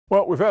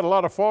Well, we've had a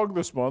lot of fog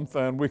this month,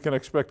 and we can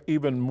expect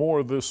even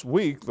more this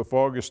week. The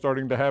fog is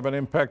starting to have an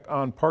impact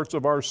on parts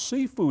of our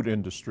seafood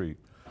industry.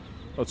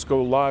 Let's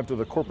go live to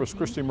the Corpus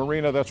Christi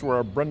Marina. That's where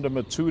our Brenda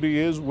Matudi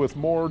is with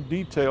more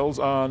details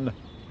on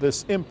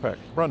this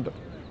impact. Brenda.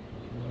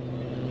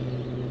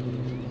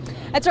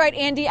 That's right,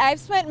 Andy. I've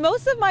spent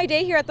most of my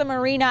day here at the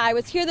marina. I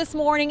was here this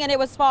morning and it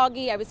was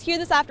foggy. I was here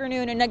this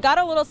afternoon and it got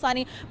a little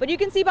sunny, but you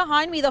can see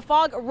behind me the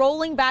fog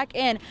rolling back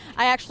in.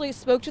 I actually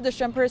spoke to the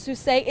shrimpers who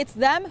say it's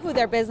them who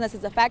their business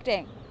is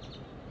affecting.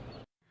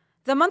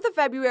 The month of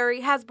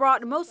February has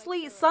brought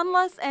mostly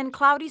sunless and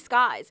cloudy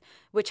skies,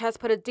 which has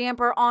put a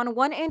damper on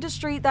one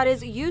industry that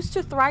is used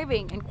to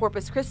thriving in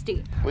Corpus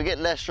Christi. We get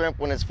less shrimp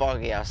when it's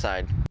foggy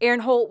outside.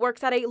 Aaron Holt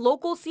works at a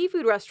local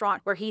seafood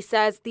restaurant where he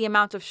says the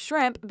amount of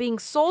shrimp being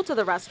sold to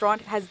the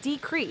restaurant has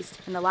decreased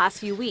in the last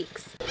few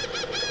weeks.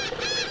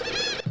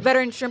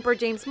 Veteran shrimper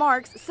James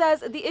Marks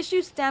says the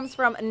issue stems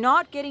from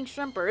not getting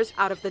shrimpers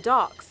out of the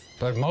docks.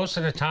 But most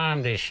of the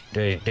time they shut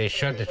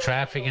the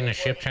traffic in the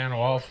ship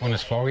channel off when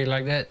it's foggy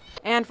like that.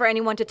 And for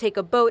anyone to take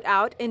a boat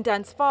out in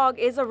dense fog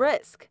is a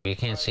risk. You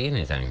can't see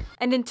anything.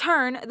 And in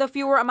turn, the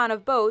fewer amount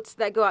of boats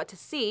that go out to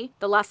sea,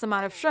 the less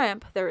amount of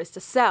shrimp there is to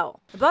sell.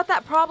 But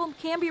that problem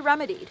can be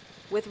remedied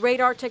with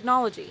radar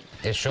technology.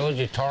 It shows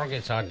you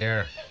targets out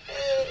there.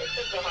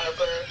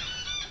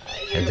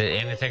 And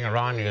anything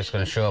around you is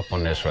going to show up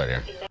on this right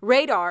here.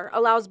 Radar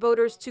allows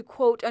boaters to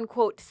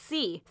quote-unquote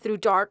see through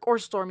dark or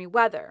stormy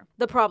weather.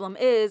 The problem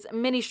is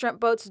many shrimp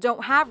boats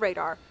don't have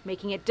radar,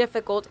 making it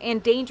difficult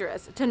and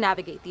dangerous to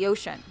navigate the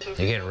ocean.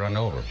 They get run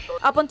over.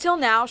 Up until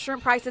now,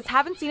 shrimp prices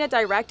haven't seen a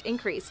direct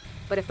increase,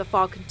 but if the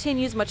fog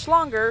continues much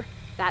longer,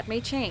 that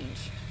may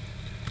change.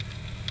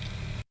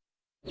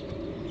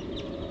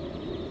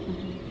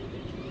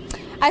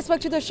 I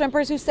spoke to the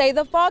shrimpers who say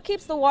the fog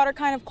keeps the water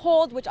kind of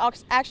cold, which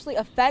actually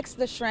affects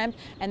the shrimp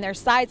and their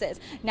sizes.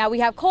 Now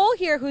we have Cole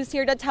here who's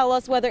here to tell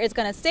us whether it's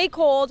going to stay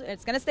cold,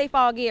 it's going to stay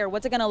foggy, or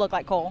what's it going to look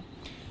like, Cole?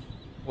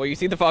 Well, you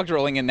see the fog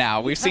rolling in now.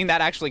 We've seen that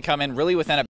actually come in really within a